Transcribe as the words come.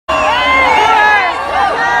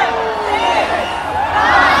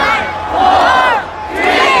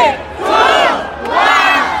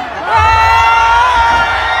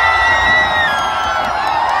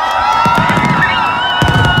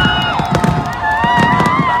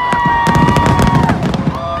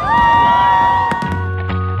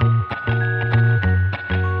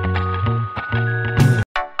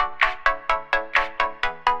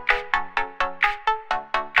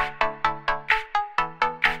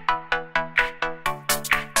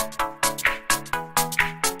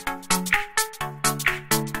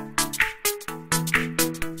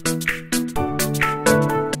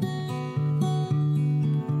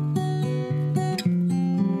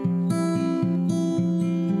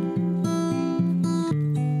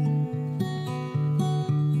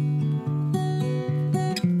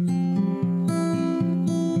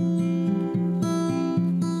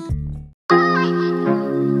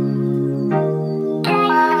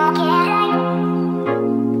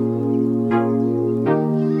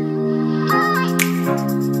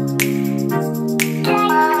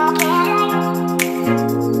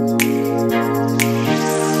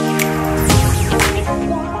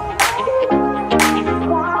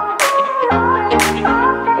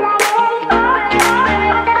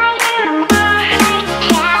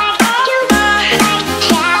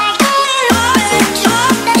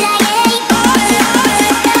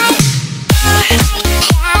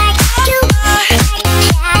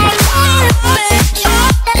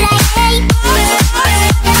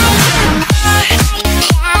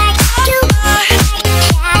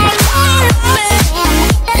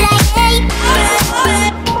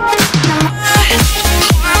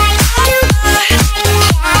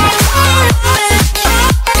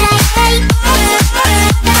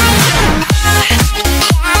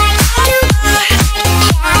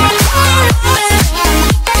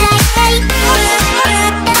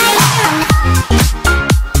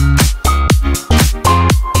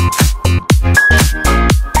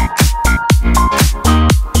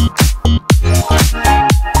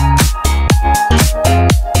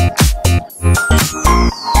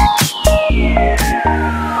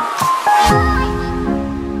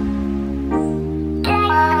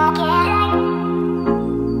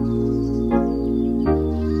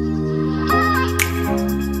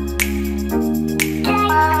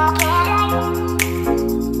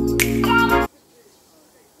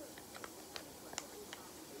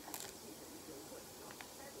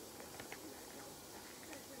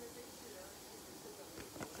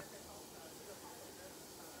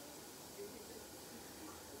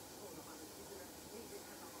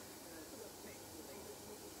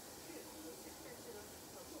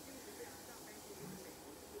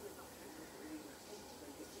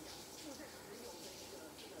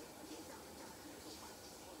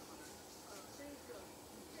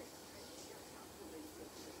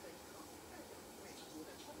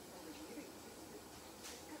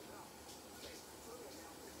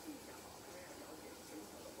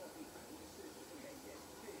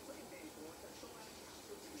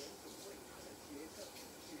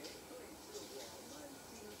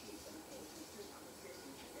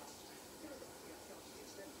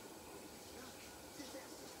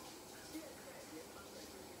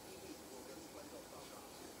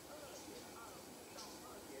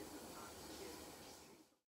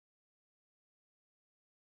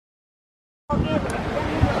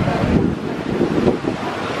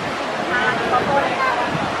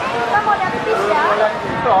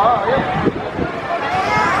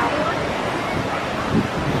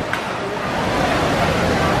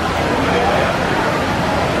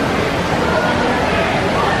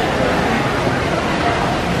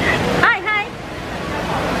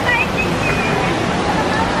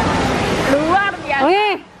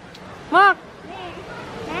Mak,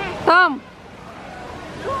 Tom.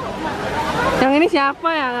 Yang ini siapa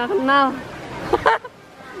ya? Nggak kenal.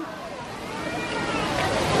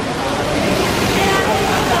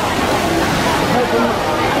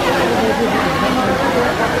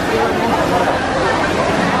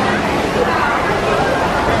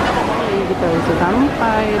 Kita bisa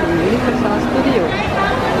sampai di Universal Studio.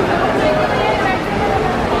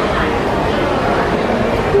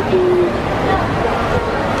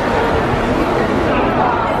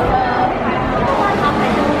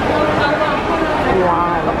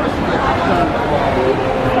 Wow.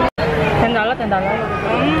 Tendala.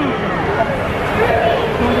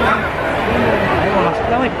 Ayo masuk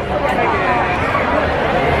lah, weh.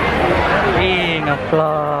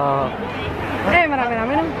 Ngevlog.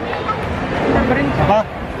 Merame-rame dong. Samperin. Apa?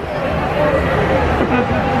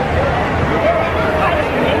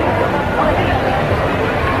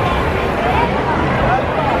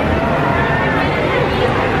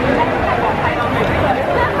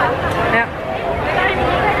 Ya.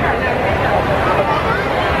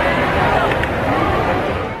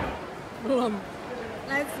 Belum.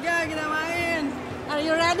 Let's go, kita main. Are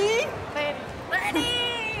you ready? Ready.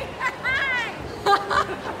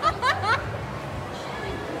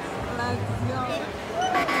 Let's go.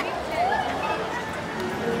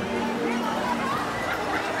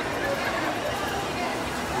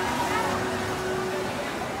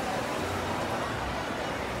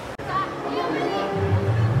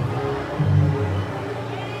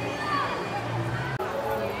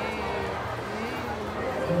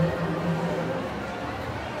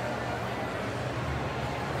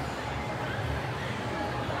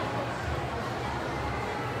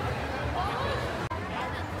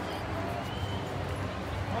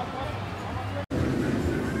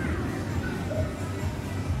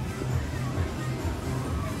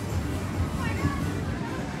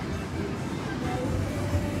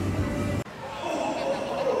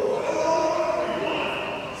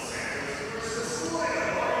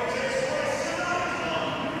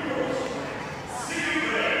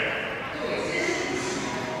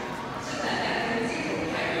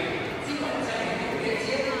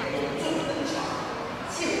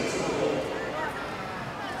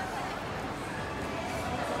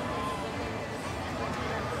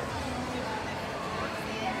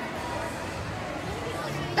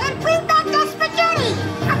 Bring back the spaghetti!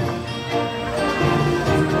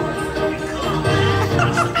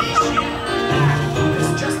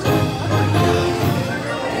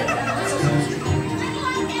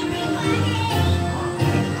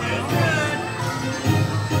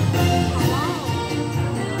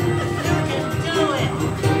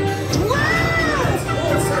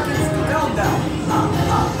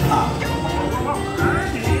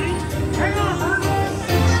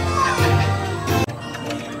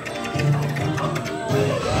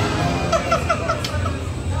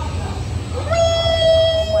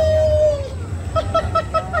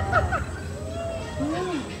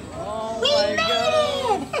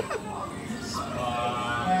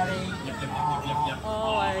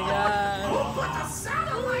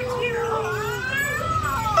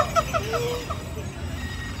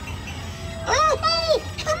 Oh, hey!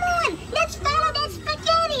 Come on! Let's follow that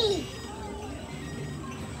spaghetti!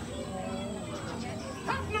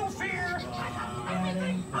 Have no fear! I have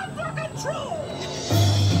everything under control!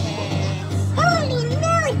 Holy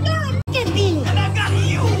moly! Now I'm dipping! And I got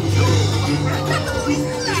you, too!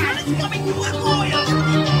 It's coming to us, boys!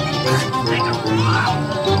 Take a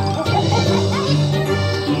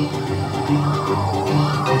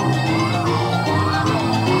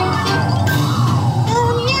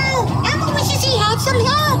some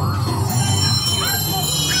help!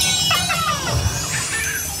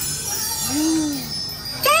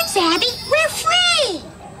 Thanks, Abby! We're free!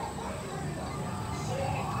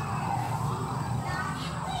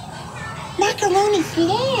 Macaroni's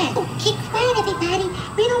land! Oh, keep quiet, everybody!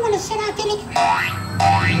 We don't want to set out any...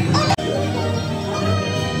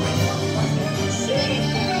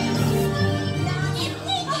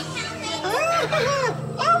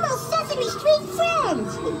 Almost Sesame Street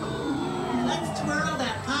friends! Let's twirl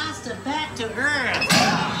that pasta back to Earth.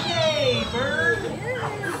 Yay, bird!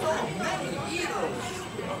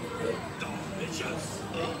 delicious.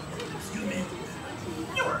 Excuse me.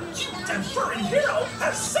 Your cute and furry hero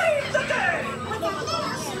has saved the day!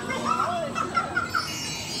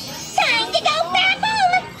 Time to go back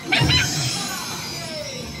home!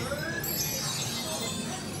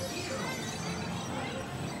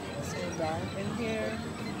 So dark in here.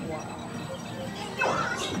 Wow. Your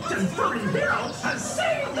cute and furry hero has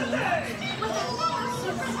saved the day!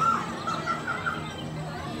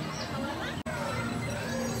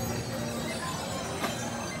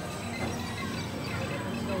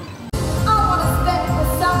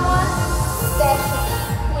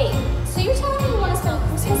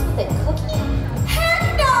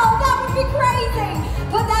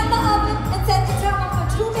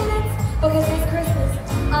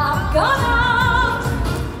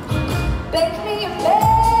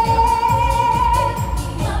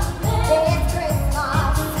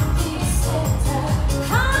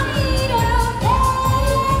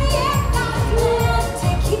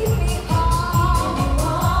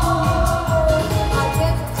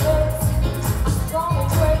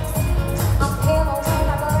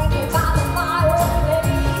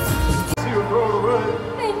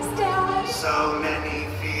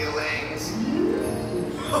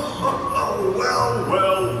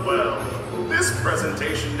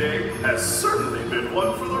 presentation day has certainly been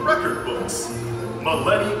one for the record books.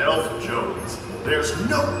 Millennium Elf Jones, there's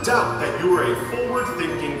no doubt that you are a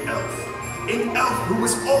forward-thinking elf. An elf who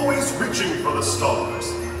is always reaching for the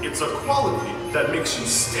stars. It's a quality that makes you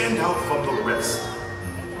stand out from the rest.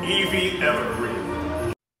 Evie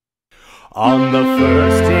Evergreen. On the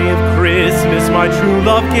first day of Christmas, my true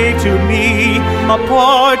love gave to me a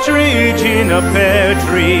partridge in a pear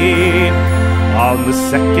tree. On the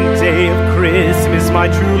second day of Christmas, my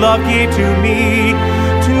true love gave to me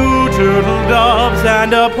 2 turtle doves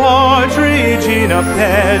and a partridge in a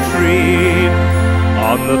pear tree.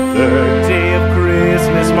 On the third day of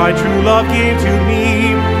Christmas, my true love gave to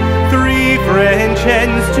me 3 French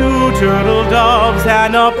hens, 2 turtle doves,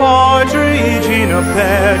 and a partridge in a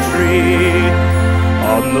pear tree.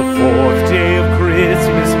 On the fourth day of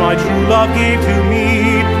Christmas, my true love gave to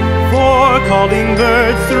me 4 calling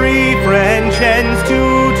birds, 3 French hens, 2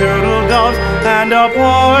 turtle doves, and a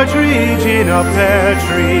partridge in a pear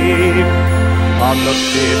tree. On the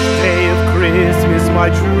fifth day of Christmas, my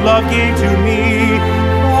true love gave to me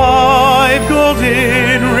 5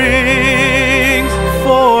 golden rings,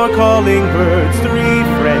 4 calling birds, 3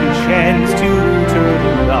 French hens, 2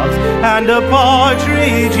 turtle doves, and a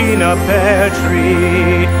partridge in a pear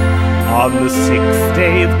tree. On the sixth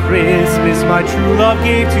day of Christmas, my true love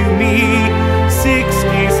gave to me 6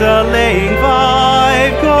 geese a-laying,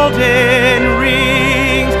 5 golden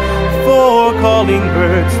rings, 4 calling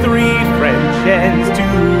birds, 3 French hens, 2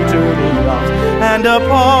 turtle doves, and a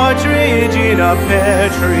partridge in a pear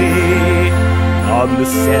tree. On the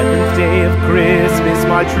seventh day of Christmas,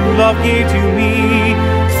 my true love gave to me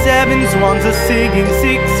 7 swans a-singing, 6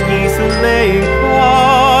 geese a-laying,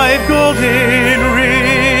 5 golden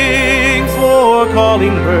rings, 4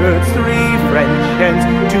 calling birds, 3 French hens,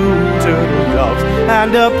 2 turtle doves,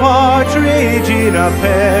 and a partridge in a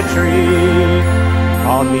pear tree.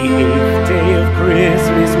 On the 8th day of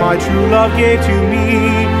Christmas, my true love gave to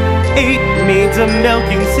me 8 maids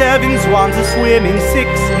a-milking, 7 swans a-swimming,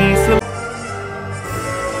 6 geese a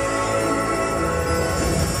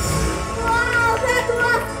Wow, that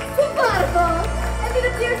was superb! And it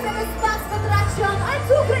appears that the sparks of attraction are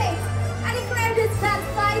too great. And declare this fan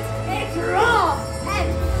fight is wrong. And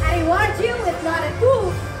I reward you with not a 2,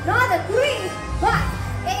 not a 3, but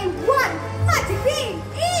a 1 magic bean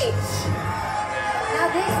each! Now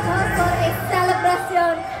this calls for a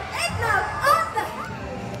celebration. Eggnog on the...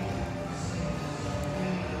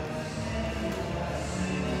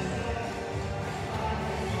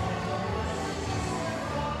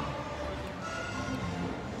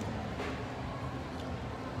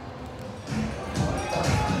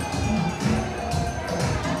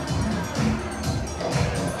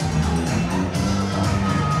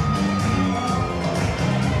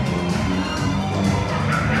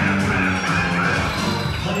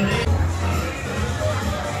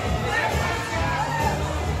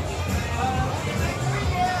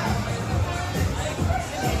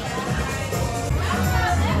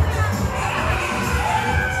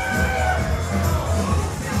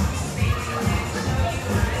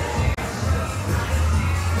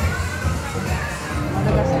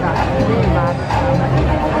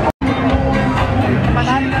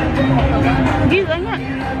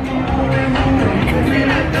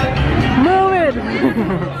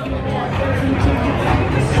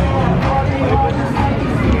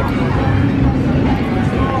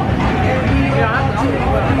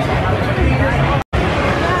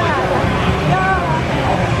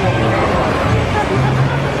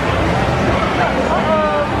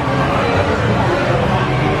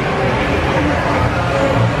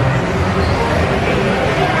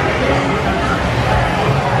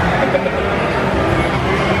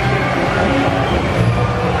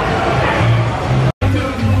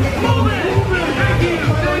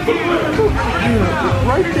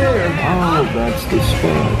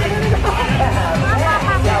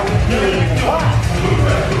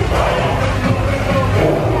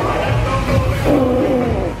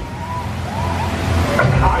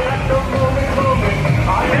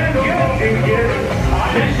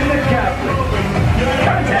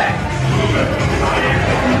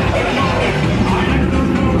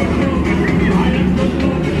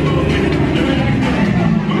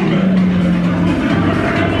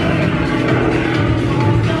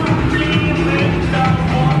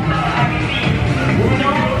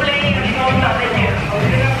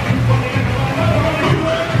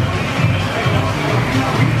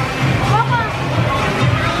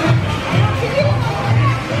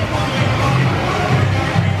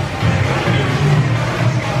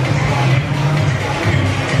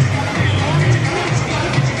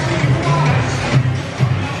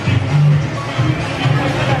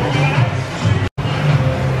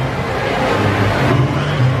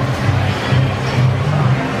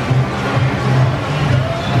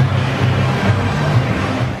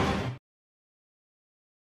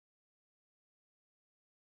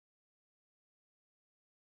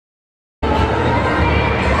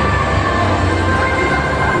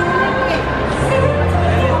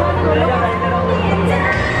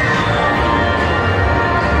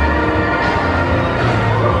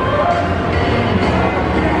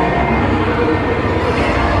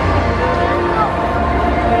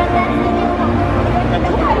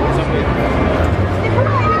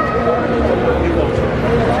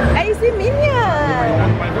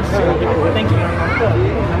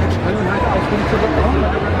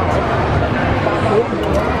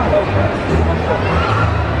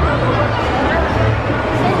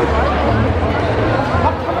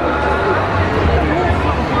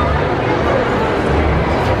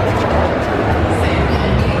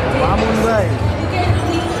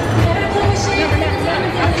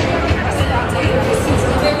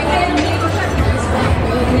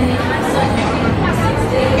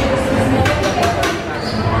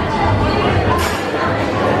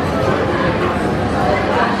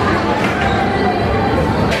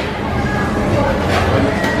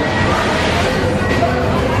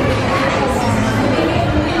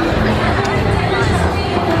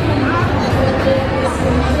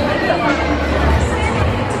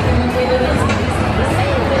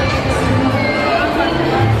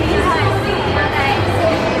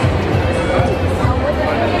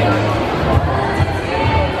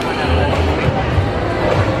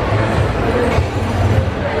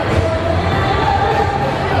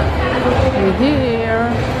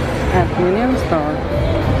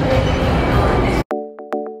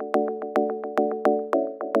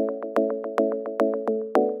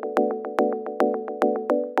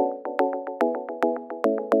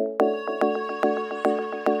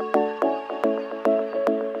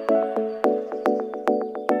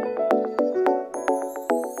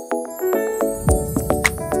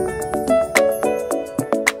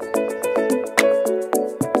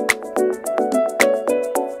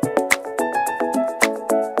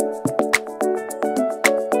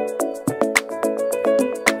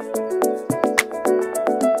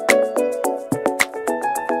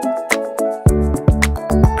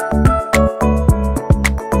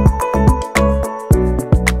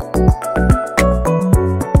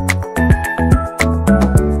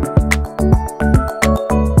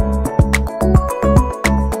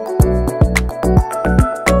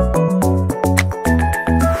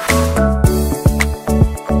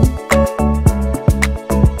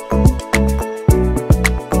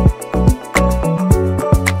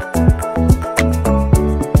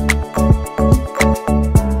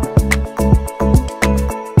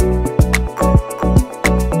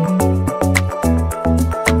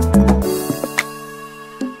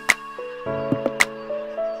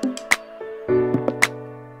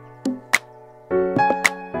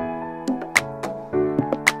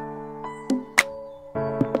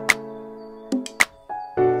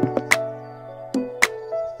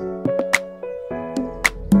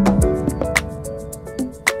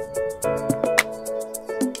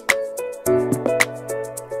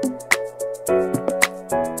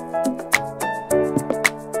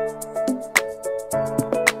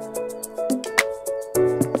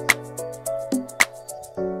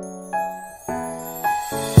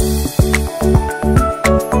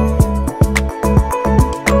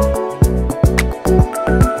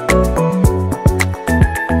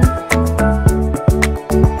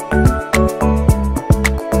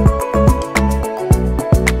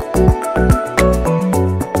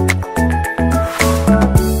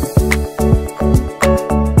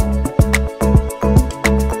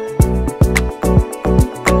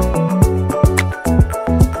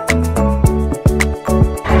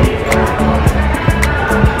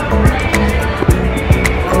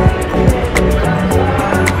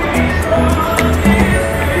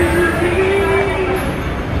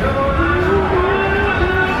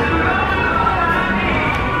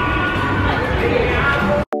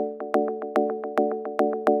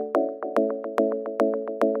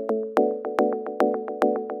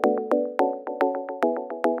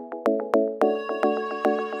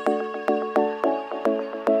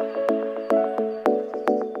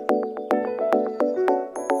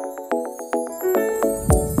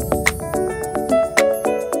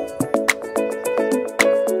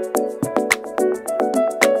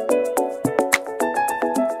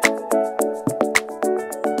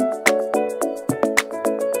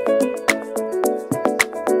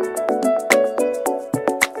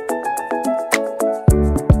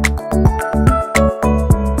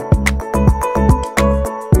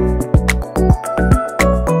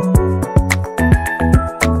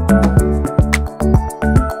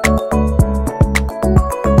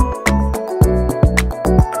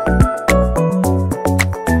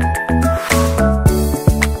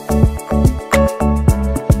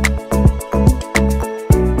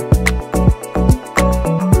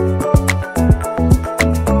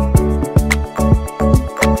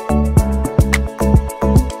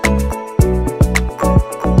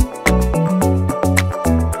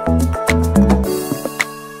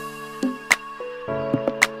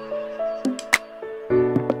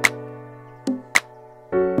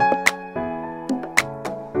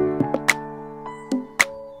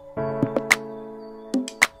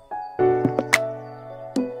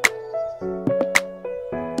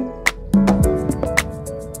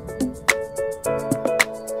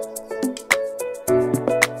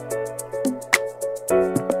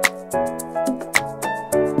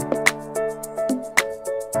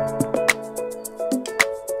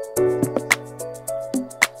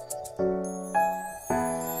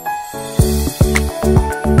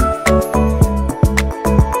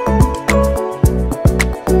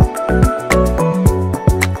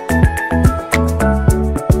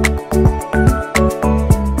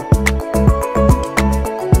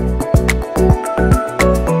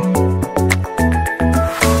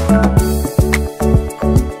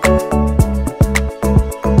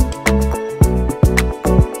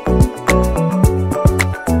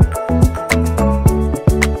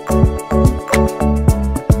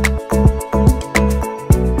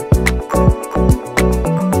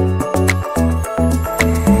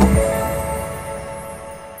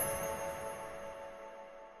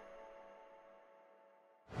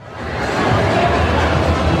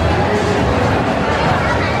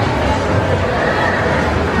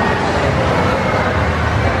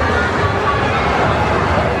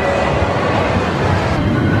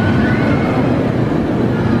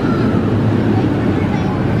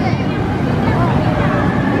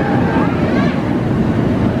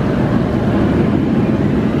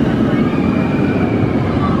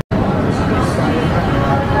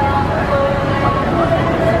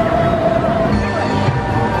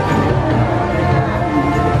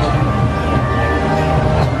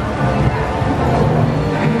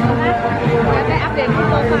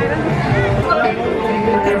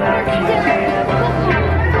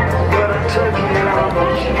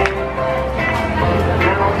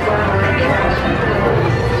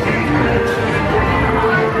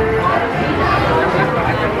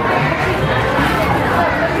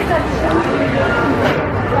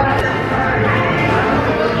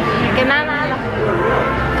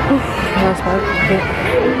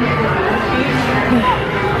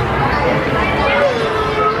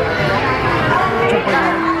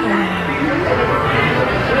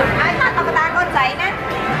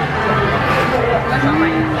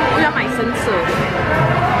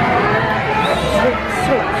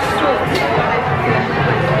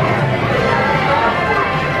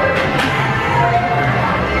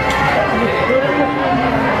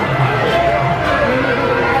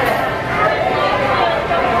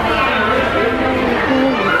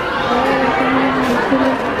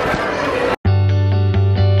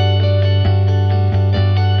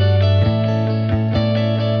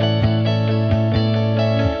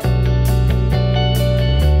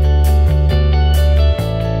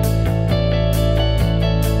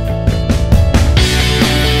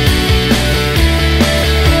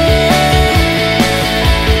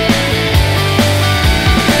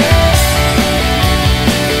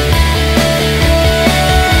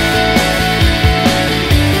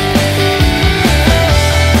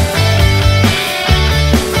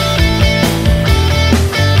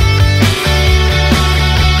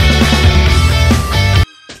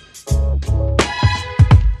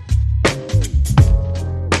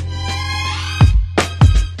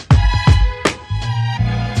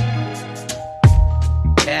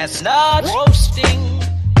 Chestnuts roasting,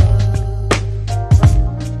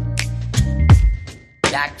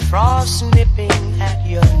 Jack Frost nipping at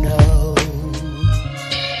your nose.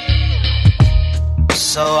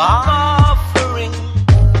 So I'm